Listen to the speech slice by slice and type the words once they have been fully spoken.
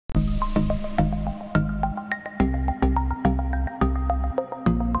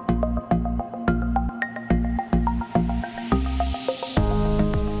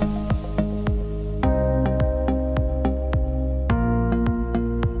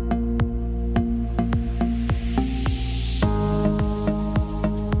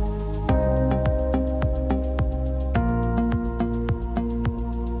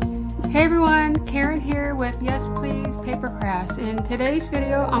today's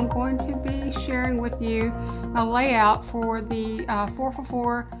video, I'm going to be sharing with you a layout for the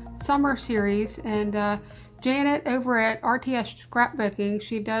 4for4 summer series. And Janet over at RTS Scrapbooking,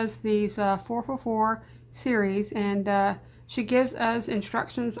 she does these 4for4 series, and she gives us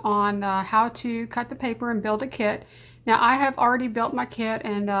instructions on how to cut the paper and build a kit. Now, I have already built my kit,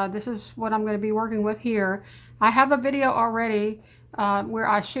 and this is what I'm going to be working with here. I have a video already where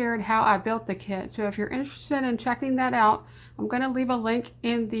I shared how I built the kit. So if you're interested in checking that out, I'm going to leave a link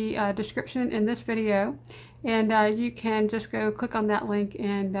in the description in this video, and you can just go click on that link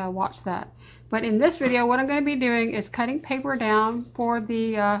and watch that. But in this video, what I'm going to be doing is cutting paper down for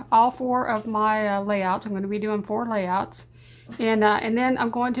the all four of my layouts. I'm going to be doing 4 layouts, and then I'm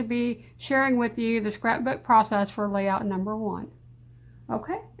going to be sharing with you the scrapbook process for layout number 1.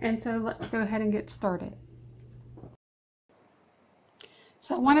 Okay, and so let's go ahead and get started.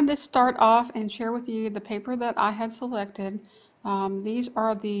 So I wanted to start off and share with you the paper that I had selected. These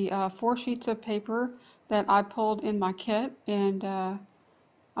are the 4 sheets of paper that I pulled in my kit, and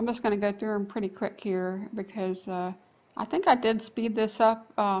I'm just going to go through them pretty quick here because I think I did speed this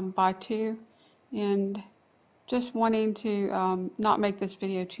up by 2, and just wanting to not make this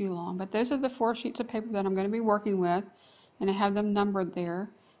video too long. But those are the 4 sheets of paper that I'm going to be working with, and I have them numbered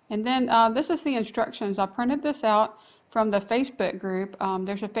there. And then this is the instructions. I printed this out from the Facebook group.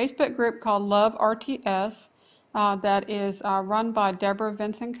 There's a Facebook group called Love RTS that is run by Deborah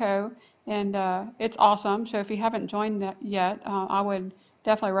Vincent Co. And it's awesome. So if you haven't joined that yet, I would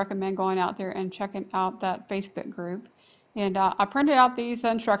definitely recommend going out there and checking out that Facebook group. And I printed out these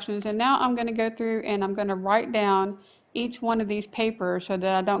instructions, and now I'm going to go through and I'm going to write down each one of these papers so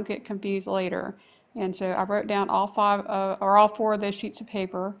that I don't get confused later. And so I wrote down all 4 of those sheets of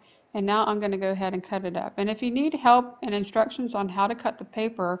paper, and now I'm going to go ahead and cut it up. And if you need help and instructions on how to cut the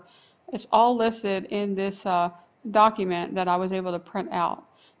paper, it's all listed in this document that I was able to print out.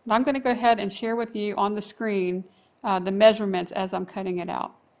 And I'm going to go ahead and share with you on the screen the measurements as I'm cutting it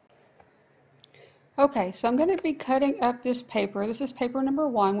out. Okay, so I'm going to be cutting up this paper. This is paper number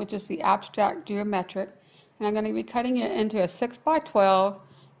 1, which is the abstract geometric, and I'm going to be cutting it into a 6 by 12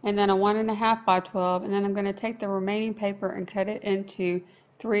 and then a 1.5 by 12, and then I'm going to take the remaining paper and cut it into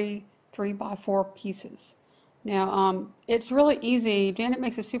 3 by 4 pieces. Now it's really easy. Janet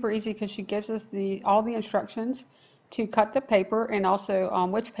makes it super easy because she gives us all the instructions to cut the paper, and also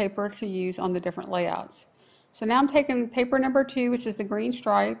which paper to use on the different layouts. So now I'm taking paper number 2, which is the green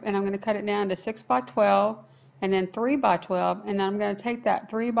stripe, and I'm going to cut it down to 6 by 12 and then 3 by 12, and then I'm going to take that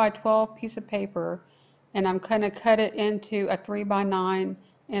 3 by 12 piece of paper and I'm going to cut it into a 3 by 9,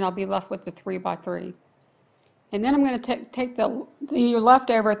 and I'll be left with the 3 by 3. And then I'm going to take the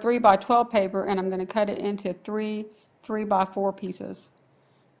leftover 3 by 12 paper, and I'm going to cut it into 3 by 4 pieces.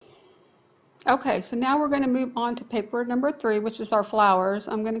 Okay, so now we're going to move on to paper number 3, which is our flowers.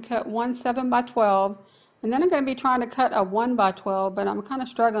 I'm going to cut 1 7 by 12, and then I'm going to be trying to cut a 1 by 12, but I'm kind of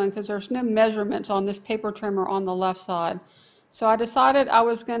struggling because there's no measurements on this paper trimmer on the left side. So I decided I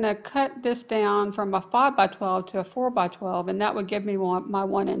was going to cut this down from a 5 by 12 to a 4 by 12, and that would give me my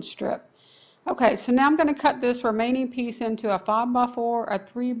 1-inch strip. Okay, so now I'm going to cut this remaining piece into a 5 by 4, a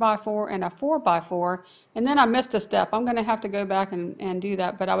 3 by 4, and a 4 by 4, and then I missed a step. I'm going to have to go back and do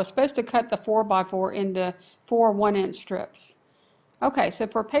that, but I was supposed to cut the 4 by 4 into 4 1-inch strips. Okay, so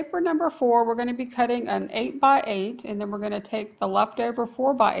for paper number 4, we're going to be cutting an 8 by 8, and then we're going to take the leftover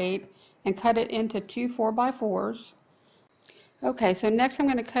 4 by 8 and cut it into 2 4 by 4s. Okay, so next I'm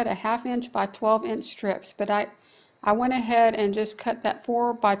going to cut a 1/2 inch by 12-inch strips, but I went ahead and just cut that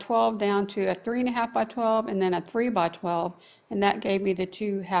 4 by 12 down to a 3.5 by 12 and then a 3 by 12, and that gave me the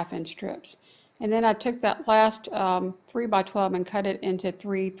 2 1/2-inch strips. And then I took that last 3 by 12 and cut it into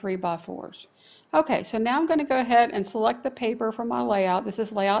 3 by 4s. Okay, so now I'm going to go ahead and select the paper for my layout. This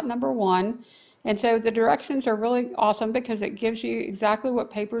is layout number 1, and so the directions are really awesome because it gives you exactly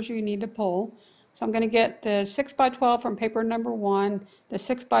what papers you need to pull. So I'm going to get the 6 by 12 from paper number 1, the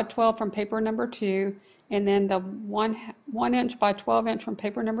 6 by 12 from paper number 2, and then the 1 inch by 12 inch from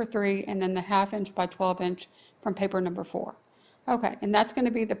paper number 3, and then the 1/2 inch by 12 inch from paper number 4. Okay, and that's going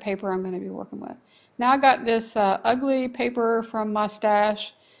to be the paper I'm going to be working with. Now I got this ugly paper from my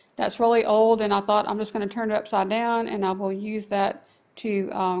stash that's really old, and I thought I'm just going to turn it upside down, and I will use that to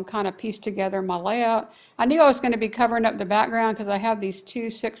kind of piece together my layout. I knew I was going to be covering up the background because I have these 2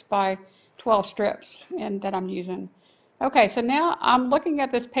 6 by 12 strips that I'm using. Okay, so now I'm looking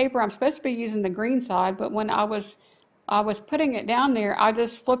at this paper. I'm supposed to be using the green side, but when I was putting it down there, I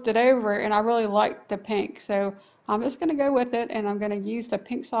just flipped it over, and I really liked the pink. So I'm just going to go with it, and I'm going to use the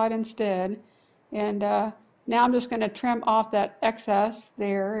pink side instead. And now I'm just going to trim off that excess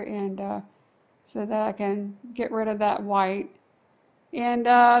there, and so that I can get rid of that white. And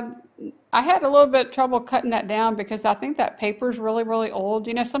I had a little bit of trouble cutting that down because I think that paper is really, really old.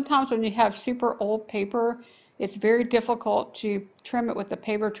 You know, sometimes when you have super old paper, it's very difficult to trim it with the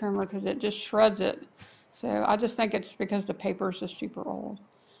paper trimmer because it just shreds it. So I just think it's because the paper is just super old.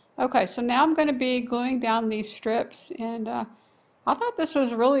 Okay, so now I'm going to be gluing down these strips, and I thought this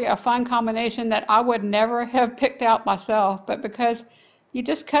was really a fun combination that I would never have picked out myself, but because you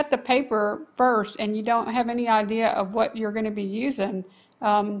just cut the paper first and you don't have any idea of what you're going to be using,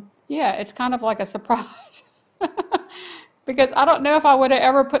 yeah, it's kind of like a surprise. Because I don't know if I would have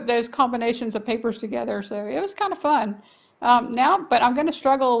ever put those combinations of papers together, so it was kind of fun. But I'm going to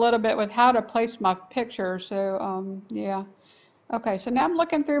struggle a little bit with how to place my picture, so yeah. Okay, so now I'm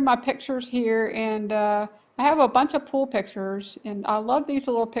looking through my pictures here, and I have a bunch of pool pictures, and I love these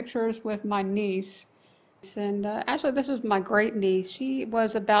little pictures with my niece. And actually, this is my great niece. She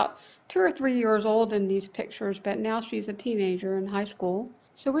was about 2 or 3 years old in these pictures, but now she's a teenager in high school.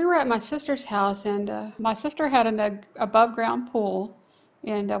 So we were at my sister's house, and my sister had an above ground pool,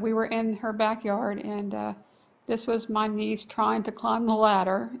 and we were in her backyard, and this was my niece trying to climb the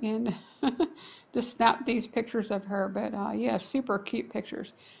ladder, and just snapped these pictures of her. But yeah, super cute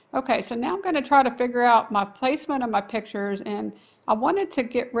pictures. Okay, so now I'm going to try to figure out my placement of my pictures, and I wanted to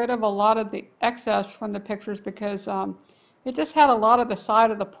get rid of a lot of the excess from the pictures because it just had a lot of the side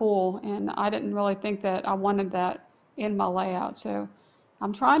of the pool, and I didn't really think that I wanted that in my layout. So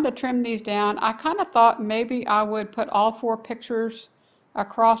I'm trying to trim these down. I kind of thought maybe I would put all 4 pictures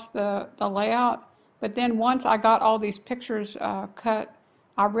across the layout, but then once I got all these pictures cut,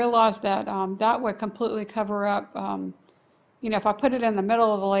 I realized that that would completely cover up, you know, if I put it in the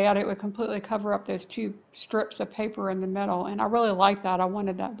middle of the layout, it would completely cover up those 2 strips of paper in the middle, and I really like that. I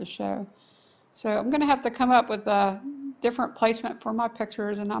wanted that to show. So I'm going to have to come up with a different placement for my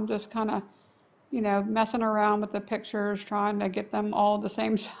pictures, and I'm just kind of, you know, messing around with the pictures, trying to get them all the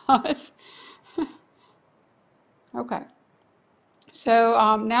same size. Okay,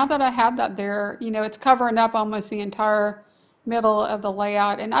 so now that I have that there, you know, it's covering up almost the entire middle of the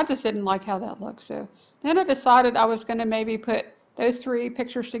layout, and I just didn't like how that looked. So then I decided I was going to maybe put those 3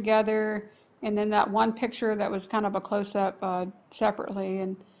 pictures together, and then that one picture that was kind of a close-up separately.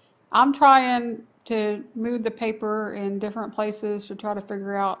 And I'm trying to move the paper in different places to try to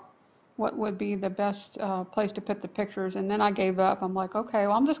figure out what would be the best place to put the pictures. And then I gave up. I'm like, okay,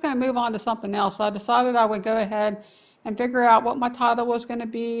 well, I'm just going to move on to something else. So I decided I would go ahead and figure out what my title was going to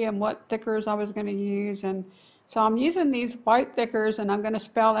be and what thickers I was going to use. And so I'm using these white thickers, and I'm going to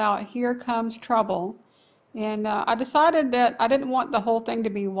spell out "Here Comes Trouble." And I decided that I didn't want the whole thing to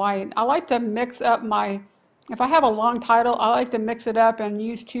be white. I like to mix up if I have a long title, I like to mix it up and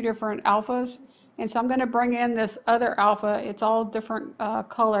use 2 different alphas. And so I'm going to bring in this other alpha. It's all different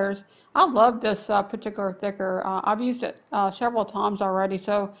colors. I love this particular thicker. I've used it several times already.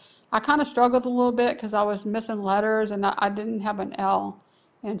 So I kind of struggled a little bit because I was missing letters and I didn't have an L.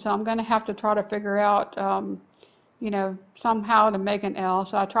 And so I'm going to have to try to figure out, you know, somehow to make an L.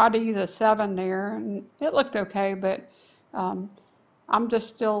 So I tried to use a 7 there, and it looked okay, but I'm just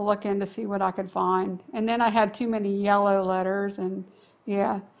still looking to see what I could find. And then I had too many yellow letters, and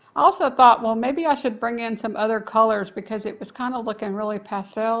yeah. I also thought, well, maybe I should bring in some other colors because it was kind of looking really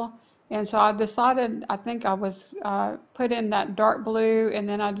pastel. And so I decided, I think I was put in that dark blue, and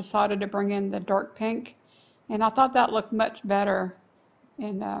then I decided to bring in the dark pink. And I thought that looked much better.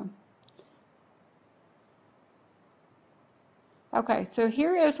 And okay, so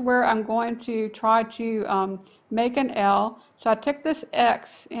here is where I'm going to try to make an L. So I took this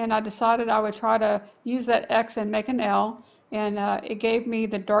X and I decided I would try to use that X and make an L. And it gave me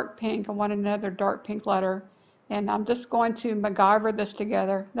the dark pink. I wanted another dark pink letter. And I'm just going to MacGyver this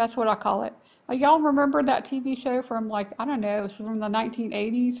together. That's what I call it. Y'all remember that TV show from, like, I don't know, it was from the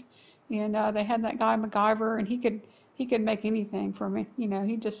 1980s. And they had that guy MacGyver, and he could make anything for me. You know,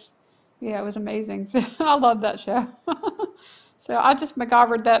 he just, yeah, it was amazing. So I love that show. So I just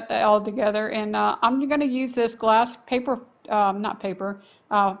MacGyvered that all together, and I'm going to use this glass paper, not paper,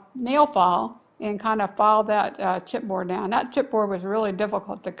 nail file, and kind of file that chipboard down. That chipboard was really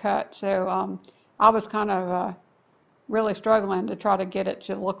difficult to cut, so I was kind of really struggling to try to get it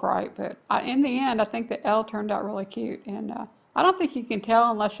to look right. But in the end, I think the L turned out really cute, and I don't think you can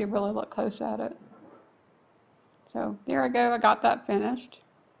tell unless you really look close at it. So there I go, I got that finished.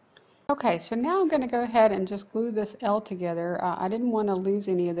 Okay, so now I'm going to go ahead and just glue this L together. I didn't want to lose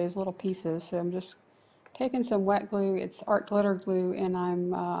any of those little pieces, so I'm just taking some wet glue. It's art glitter glue, and I'm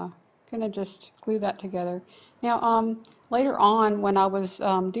going to just glue that together. Now, later on, when I was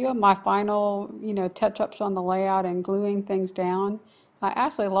doing my final, you know, touch-ups on the layout and gluing things down, I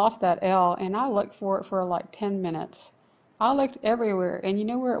actually lost that L, and I looked for it for like 10 minutes. I looked everywhere, and you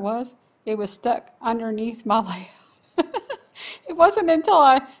know where it was? It was stuck underneath my layout. It wasn't until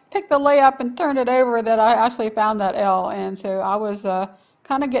I picked the layout and turned it over that I actually found that L, and so I was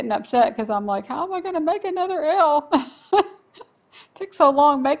kind of getting upset because I'm like, how am I going to make another L? Took so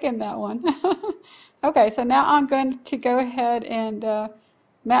long making that one. Okay, so now I'm going to go ahead and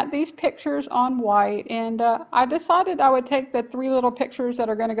mat these pictures on white, and I decided I would take the three little pictures that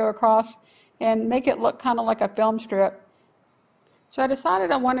are going to go across and make it look kind of like a film strip. So I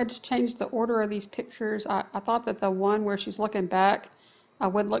decided I wanted to change the order of these pictures. I thought that the one where she's looking back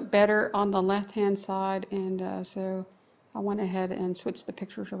would look better on the left-hand side, and so I went ahead and switched the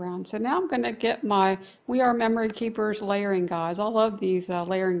pictures around. So now I'm going to get my We Are Memory Keepers layering guides. I love these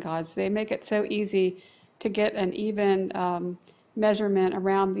layering guides. They make it so easy to get an even measurement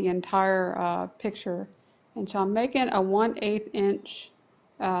around the entire picture. And so I'm making a 1/8 inch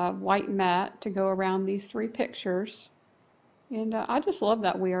white mat to go around these three pictures. And I just love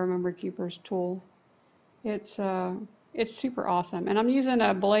that We Are Memory Keepers tool. It's super awesome. And I'm using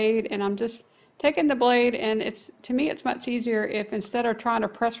a blade, and I'm just taking the blade, and to me it's much easier if instead of trying to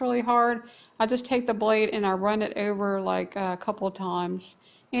press really hard, I just take the blade and I run it over like a couple of times.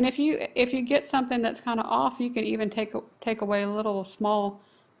 And if you get something that's kind of off, you can even take away little small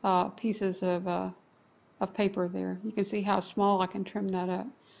pieces of paper there. You can see how small I can trim that up.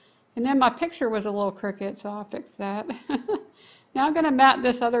 And then my picture was a little crooked, so I'll fix that. Now I'm going to mat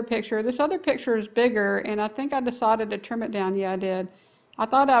this other picture. This other picture is bigger, and I think I decided to trim it down. Yeah, I did. I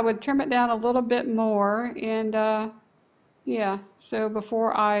thought I would trim it down a little bit more, and yeah, so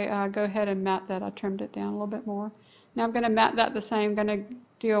before I go ahead and mat that, I trimmed it down a little bit more. Now I'm going to mat that the same. I'm going to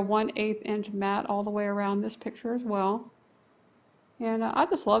do a 1/8 inch mat all the way around this picture as well. And I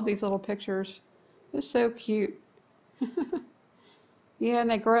just love these little pictures. It's so cute. Yeah,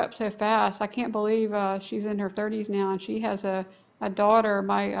 and they grow up so fast. I can't believe she's in her 30s now, and she has a daughter.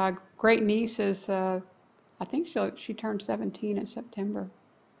 My great niece is, I think she turned 17 in September.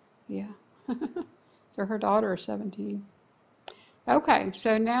 Yeah. So her daughter is 17. Okay,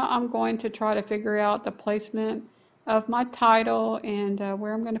 so now I'm going to try to figure out the placement of my title and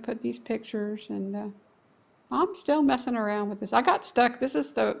where I'm going to put these pictures, and I'm still messing around with this. I got stuck.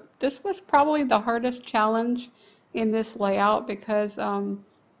 This was probably the hardest challenge in this layout because I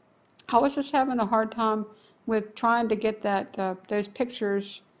was just having a hard time with trying to get those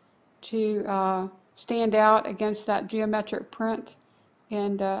pictures to stand out against that geometric print,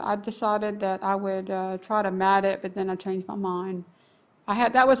 and I decided that I would try to mat it, but then I changed my mind.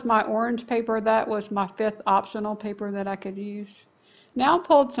 That was my orange paper. That was my 5th optional paper that I could use. Now I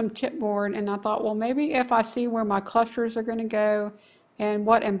pulled some chipboard, and I thought, well, maybe if I see where my clusters are going to go and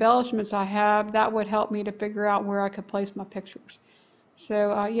what embellishments I have, that would help me to figure out where I could place my pictures.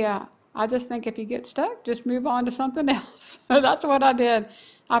 So yeah, I just think if you get stuck, just move on to something else. So that's what I did.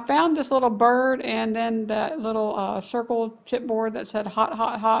 I found this little bird and then that little circle chipboard that said hot,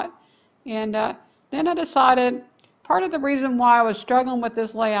 hot, hot. And then I decided part of the reason why I was struggling with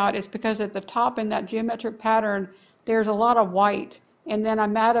this layout is because at the top in that geometric pattern, there's a lot of white. And then I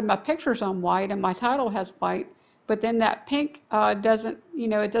matted my pictures on white, and my title has white. But then that pink doesn't,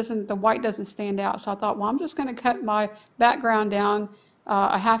 the white doesn't stand out. So I thought, well, I'm just going to cut my background down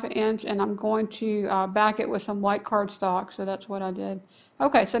a 1/2 inch, and I'm going to back it with some white cardstock. So that's what I did.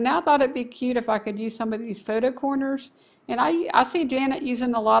 Okay, so now I thought it'd be cute if I could use some of these photo corners. And I see Janet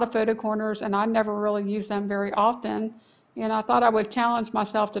using a lot of photo corners, and I never really use them very often. And I thought I would challenge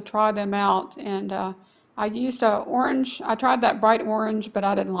myself to try them out. And I used orange. I tried that bright orange, but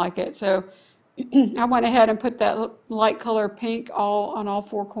I didn't like it. So I went ahead and put that light color pink on all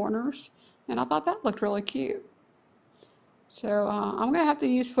 4 corners, and I thought that looked really cute. So I'm going to have to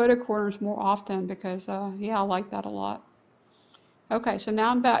use photo corners more often because, yeah, I like that a lot. Okay, so now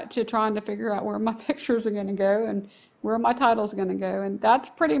I'm back to trying to figure out where my pictures are going to go and where my title's going to go, and that's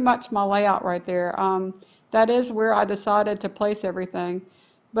pretty much my layout right there. That is where I decided to place everything.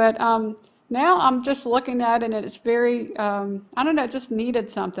 But now I'm just looking at it, and it's very, I don't know, it just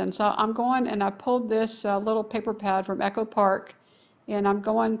needed something. So I'm going and I pulled this little paper pad from Echo Park, and I'm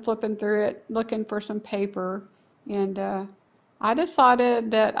going flipping through it, looking for some paper, and I decided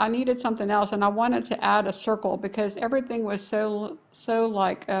that I needed something else, and I wanted to add a circle because everything was so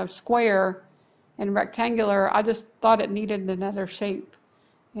like square and rectangular. I just thought it needed another shape.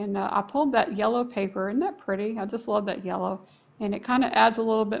 And I pulled that yellow paper. Isn't that pretty? I just love that yellow. And it kind of adds a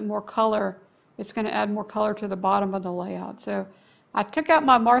little bit more color. It's going to add more color to the bottom of the layout. So I took out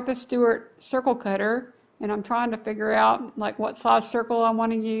my Martha Stewart circle cutter, and I'm trying to figure out like what size circle I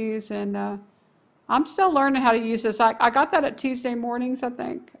want to use. And I'm still learning how to use this. I got that at Tuesday mornings, I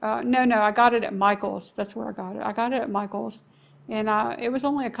think. No, I got it at Michael's. That's where I got it. I got it at Michael's. And it was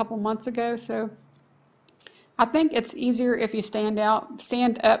only a couple months ago, so I think it's easier if you stand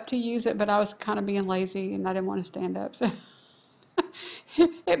up to use it, but I was kind of being lazy and I didn't want to stand up, so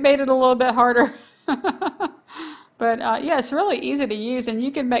it made it a little bit harder. But yeah, it's really easy to use, and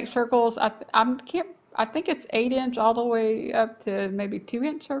you can make circles. I think it's 8-inch all the way up to maybe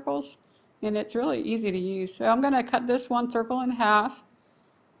 2-inch circles, and it's really easy to use. So I'm going to cut this one circle in half,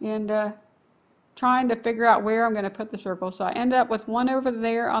 and trying to figure out where I'm going to put the circle. So I end up with one over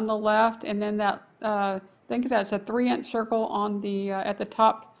there on the left, and then that I think that's a 3-inch circle on the at the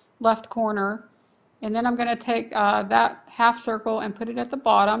top left corner. And then I'm going to take that half circle and put it at the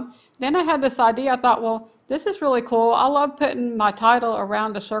bottom. Then I had this idea. I thought, well, this is really cool. I love putting my title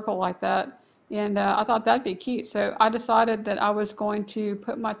around a circle like that. And I thought that'd be cute. So I decided that I was going to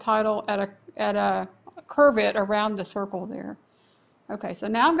put my title at a curve it around the circle there. Okay, so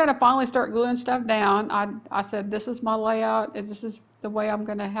now I'm going to finally start gluing stuff down. I said this is my layout, and this is the way I'm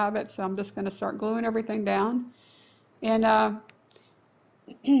going to have it. So I'm just going to start gluing everything down. And I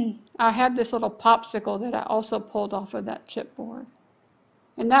had this little popsicle that I also pulled off of that chipboard.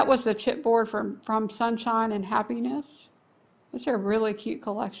 And that was the chipboard from Sunshine and Happiness. It's a really cute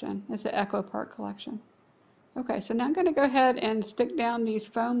collection. It's an Echo Park collection. Okay, so now I'm going to go ahead and stick down these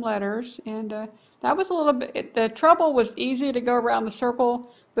foam letters. And that was a little bit, the trouble was easy to go around the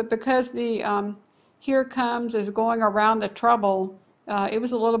circle, but because the Here Comes is going around the trouble, it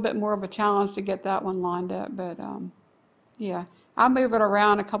was a little bit more of a challenge to get that one lined up. But yeah, I move it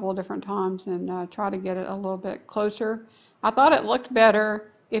around a couple of different times and try to get it a little bit closer. I thought it looked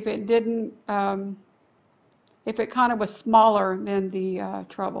better if it didn't, if it kind of was smaller than the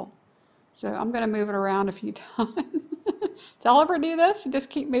trouble. So I'm going to move it around a few times. Did y'all ever do this? You just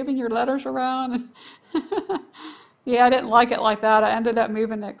keep moving your letters around? Yeah, I didn't like it like that. I ended up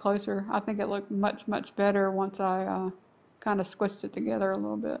moving it closer. I think it looked much, much better once I kind of squished it together a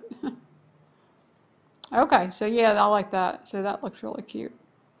little bit. Okay, so yeah, I like that. So that looks really cute.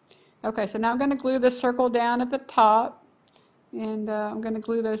 Okay, so now I'm going to glue this circle down at the top. And I'm going to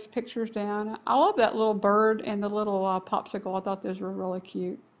glue those pictures down. I love that little bird and the little popsicle. I thought those were really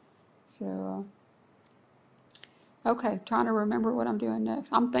cute. So, okay, trying to remember what I'm doing next.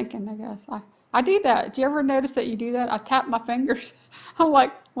 I'm thinking, I guess. I do that. Do you ever notice that you do that? I tap my fingers. I'm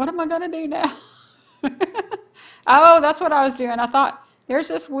like, what am I going to do now? Oh, that's what I was doing. I thought there's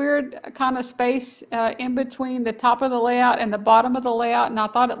this weird kind of space in between the top of the layout and the bottom of the layout, and I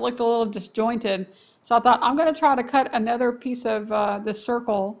thought it looked a little disjointed. So I thought I'm going to try to cut another piece of the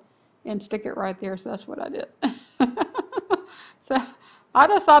circle and stick it right there. So that's what I did. So I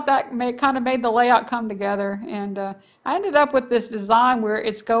just thought that kind of made the layout come together. And I ended up with this design where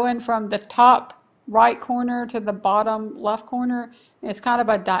it's going from the top right corner to the bottom left corner. It's kind of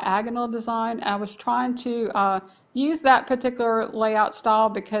a diagonal design. I was trying to use that particular layout style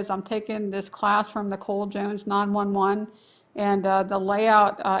because I'm taking this class from Nicole Jones 911. And the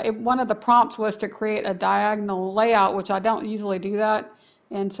layout, one of the prompts was to create a diagonal layout, which I don't usually do that.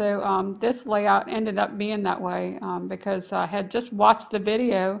 And so this layout ended up being that way because I had just watched the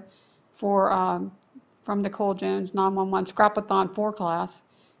video from Nicole Jones 911 Scrap-a-thon 4 class.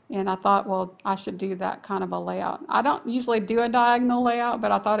 And I thought, well, I should do that kind of a layout. I don't usually do a diagonal layout,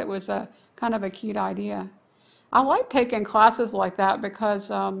 but I thought it was a kind of a cute idea. I like taking classes like that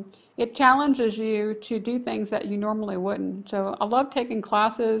because it challenges you to do things that you normally wouldn't. So I love taking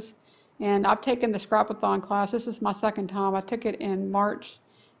classes, and I've taken the Scrap-a-thon class. This is my second time. I took it in March,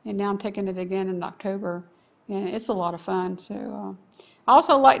 and now I'm taking it again in October, and it's a lot of fun. So I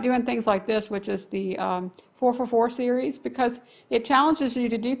also like doing things like this, which is the 4for4 series, because it challenges you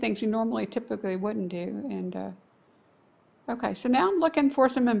to do things you normally typically wouldn't do. And okay, so now I'm looking for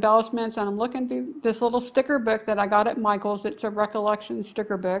some embellishments, and I'm looking through this little sticker book that I got at Michael's. It's a recollection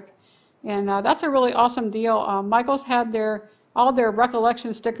sticker book, and that's a really awesome deal. Michael's had all their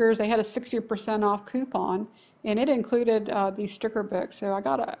recollection stickers. They had a 60% off coupon, and it included these sticker books. So I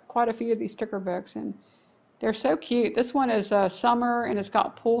got quite a few of these sticker books, and they're so cute. This one is summer, and it's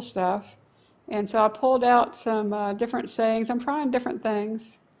got pool stuff. And so I pulled out some different sayings. I'm trying different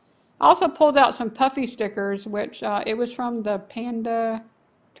things. I also pulled out some puffy stickers, which it was from the panda,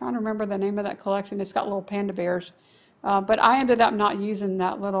 trying to remember the name of that collection. It's got little panda bears. But I ended up not using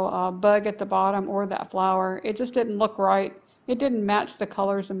that little bug at the bottom or that flower. It just didn't look right. It didn't match the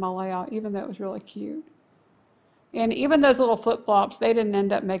colors in my layout, even though it was really cute. And even those little flip-flops, they didn't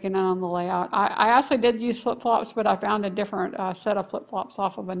end up making it on the layout. I actually did use flip-flops, but I found a different set of flip-flops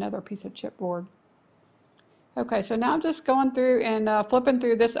off of another piece of chipboard. Okay, so now I'm just going through and flipping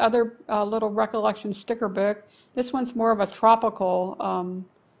through this other little recollection sticker book. This one's more of a tropical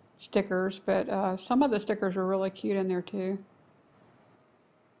stickers, but some of the stickers are really cute in there too.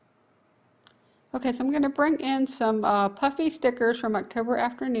 Okay, so I'm going to bring in some puffy stickers from October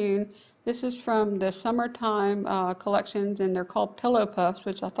Afternoon. This is from the summertime collections, and they're called Pillow Puffs,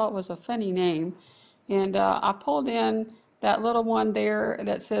 which I thought was a funny name. And I pulled in that little one there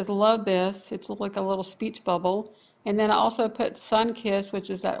that says "Love This." It's like a little speech bubble. And then I also put Sun Kiss,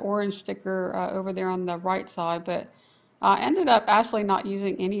 which is that orange sticker over there on the right side. But I ended up actually not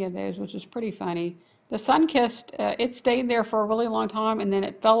using any of those, which is pretty funny. The Sun Kissed, it stayed there for a really long time, and then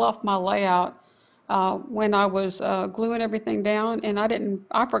it fell off my layout when I was gluing everything down, and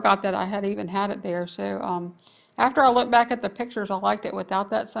I forgot that I had even had it there. So after I looked back at the pictures, I liked it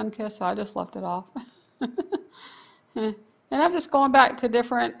without that sun kiss, so I just left it off. And I'm just going back to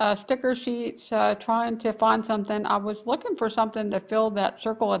different sticker sheets, trying to find something. I was looking for something to fill that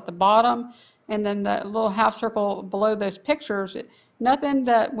circle at the bottom, and then the little half circle below those pictures. Nothing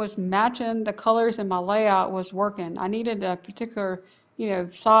that was matching the colors in my layout was working. I needed a particular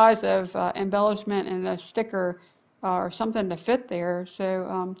size of embellishment and a sticker or something to fit there.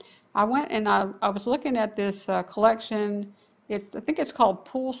 So I went and I was looking at this collection. I think it's called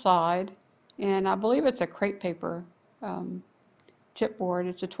Poolside, and I believe it's a crepe paper chipboard.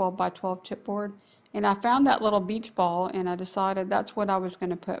 It's a 12 by 12 chipboard. And I found that little beach ball, and I decided that's what I was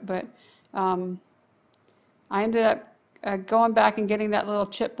going to put. But I ended up going back and getting that little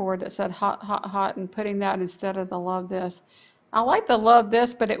chipboard that said hot, hot, hot, and putting that instead of the Love This. I like the Love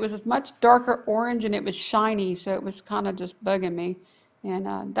This, but it was a much darker orange and it was shiny, so it was kind of just bugging me.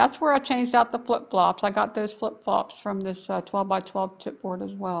 And that's where I changed out the flip-flops. I got those flip-flops from this 12 by 12 chipboard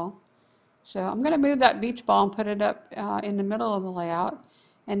as well. So I'm going to move that beach ball and put it up in the middle of the layout.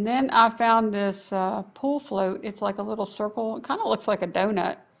 And then I found this pool float. It's like a little circle. It kind of looks like a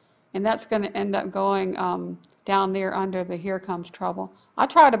donut. And that's going to end up going down there under the Here Comes Trouble. I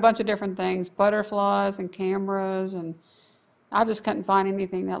tried a bunch of different things, butterflies and cameras, and I just couldn't find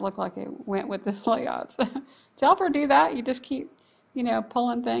anything that looked like it went with this layout. Did y'all ever do that? You just keep,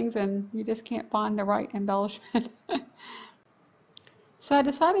 pulling things and you just can't find the right embellishment. So I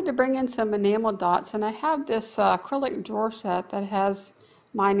decided to bring in some enamel dots, and I have this acrylic drawer set that has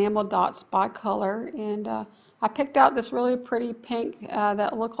my enamel dots by color, and I picked out this really pretty pink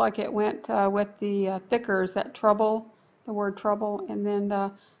that looked like it went with the thickers, that trouble, the word trouble, and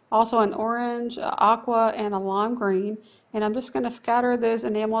then also an orange, aqua, and a lime green. And I'm just going to scatter those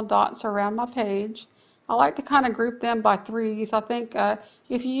enamel dots around my page. I like to kind of group them by threes. I think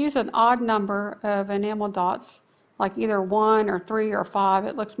if you use an odd number of enamel dots, like either 1 or 3 or 5,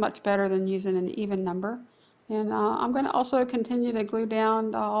 it looks much better than using an even number. And I'm going to also continue to glue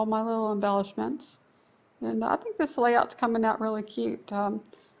down all my little embellishments. And I think this layout's coming out really cute.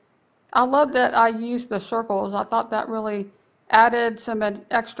 I love that I used the circles. I thought that really added some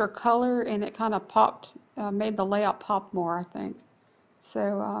extra color, and it kind of popped, made the layout pop more, I think. So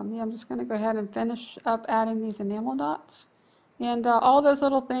yeah, I'm just going to go ahead and finish up adding these enamel dots. And all those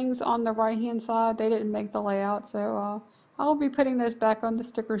little things on the right hand side, they didn't make the layout, so I'll be putting those back on the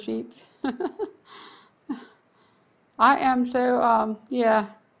sticker sheets. I am so, yeah,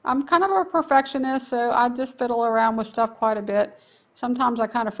 I'm kind of a perfectionist, so I just fiddle around with stuff quite a bit. Sometimes I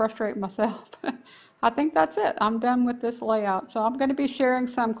kind of frustrate myself. I think that's it. I'm done with this layout. So I'm going to be sharing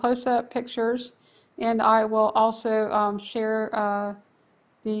some close-up pictures, and I will also share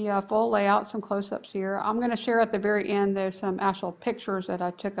the full layout, some close-ups here. I'm going to share at the very end, there's some actual pictures that I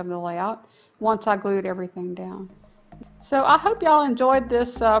took of the layout once I glued everything down. So I hope y'all enjoyed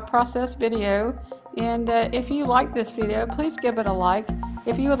this process video, and if you like this video, please give it a like.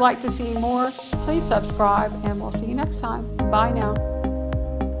 If you would like to see more, please subscribe, and we'll see you next time. Bye now.